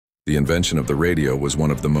The invention of the radio was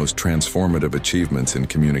one of the most transformative achievements in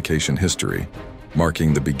communication history,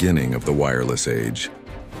 marking the beginning of the wireless age.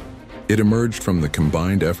 It emerged from the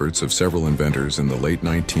combined efforts of several inventors in the late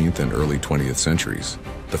 19th and early 20th centuries.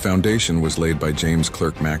 The foundation was laid by James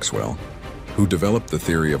Clerk Maxwell, who developed the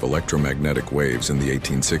theory of electromagnetic waves in the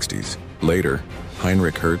 1860s. Later,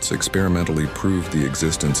 Heinrich Hertz experimentally proved the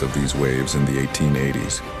existence of these waves in the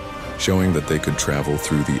 1880s, showing that they could travel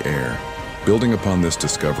through the air. Building upon this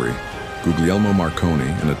discovery, Guglielmo Marconi,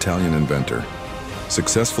 an Italian inventor,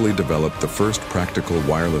 successfully developed the first practical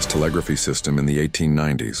wireless telegraphy system in the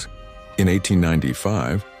 1890s. In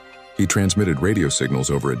 1895, he transmitted radio signals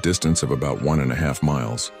over a distance of about 1.5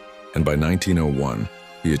 miles, and by 1901,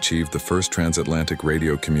 he achieved the first transatlantic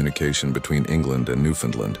radio communication between England and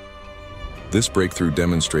Newfoundland. This breakthrough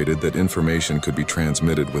demonstrated that information could be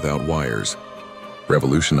transmitted without wires,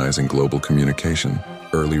 revolutionizing global communication.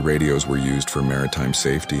 Early radios were used for maritime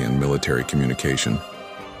safety and military communication,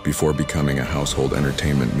 before becoming a household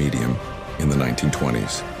entertainment medium in the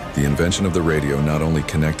 1920s. The invention of the radio not only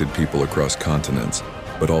connected people across continents,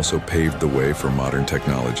 but also paved the way for modern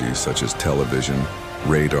technologies such as television,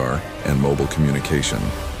 radar, and mobile communication.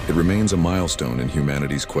 It remains a milestone in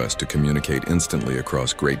humanity's quest to communicate instantly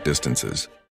across great distances.